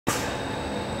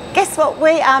guess what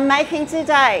we are making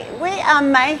today? We are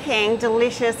making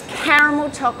delicious caramel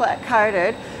chocolate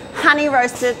coated honey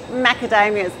roasted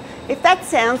macadamias. If that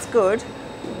sounds good,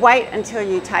 wait until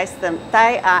you taste them.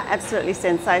 They are absolutely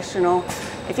sensational.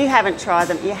 If you haven't tried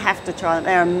them, you have to try them.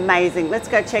 They're amazing. Let's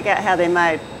go check out how they're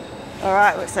made. All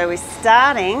right, so we're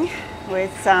starting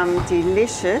with some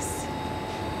delicious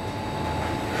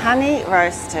honey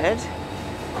roasted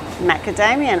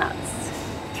macadamia nuts.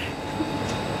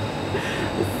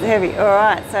 It's heavy. All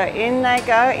right, so in they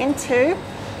go into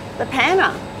the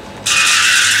panner.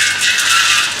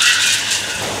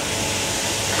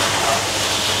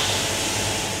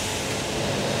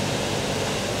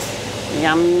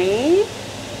 Yummy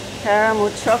caramel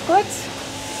chocolate,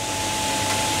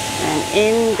 and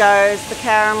in goes the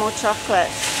caramel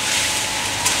chocolate.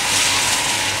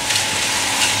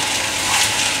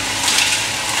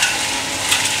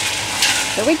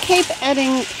 So we keep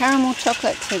adding caramel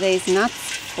chocolate to these nuts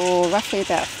for roughly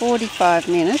about 45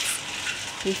 minutes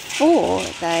before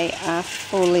they are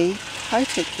fully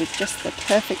coated with just the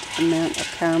perfect amount of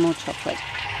caramel chocolate.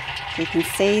 You can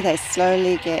see they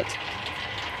slowly get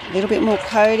a little bit more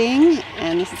coating,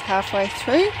 and this is halfway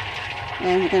through,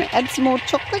 and we're going to add some more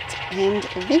chocolate and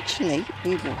eventually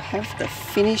we will have the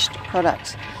finished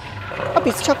product.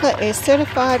 Poppy's chocolate is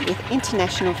certified with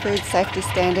International Food Safety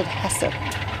Standard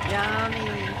HACCP. Yummy.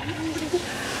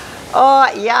 Oh,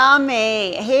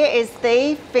 yummy. Here is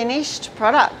the finished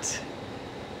product.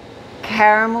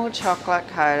 Caramel chocolate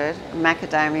coated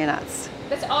macadamia nuts.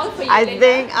 That's all for you, I Linda.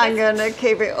 think I'm going to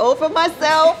keep it all for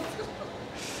myself.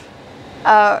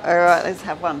 All right, let's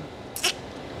have one.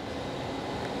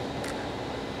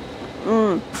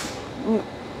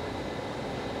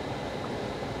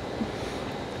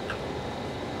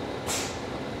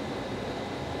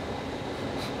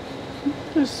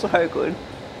 It's so good.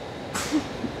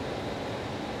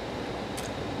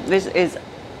 This is,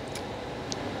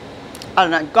 I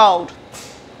don't know, gold.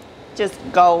 Just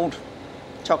gold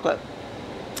chocolate.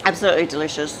 Absolutely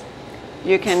delicious.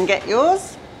 You can get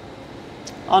yours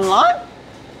online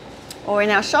or in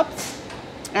our shops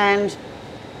and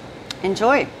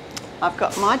enjoy. I've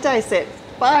got my day set.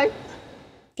 Bye.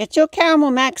 Get your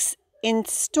Caramel Macs in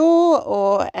store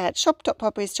or at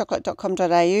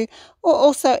shop.poppyschocolate.com.au, or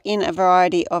also in a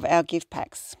variety of our gift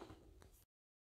packs.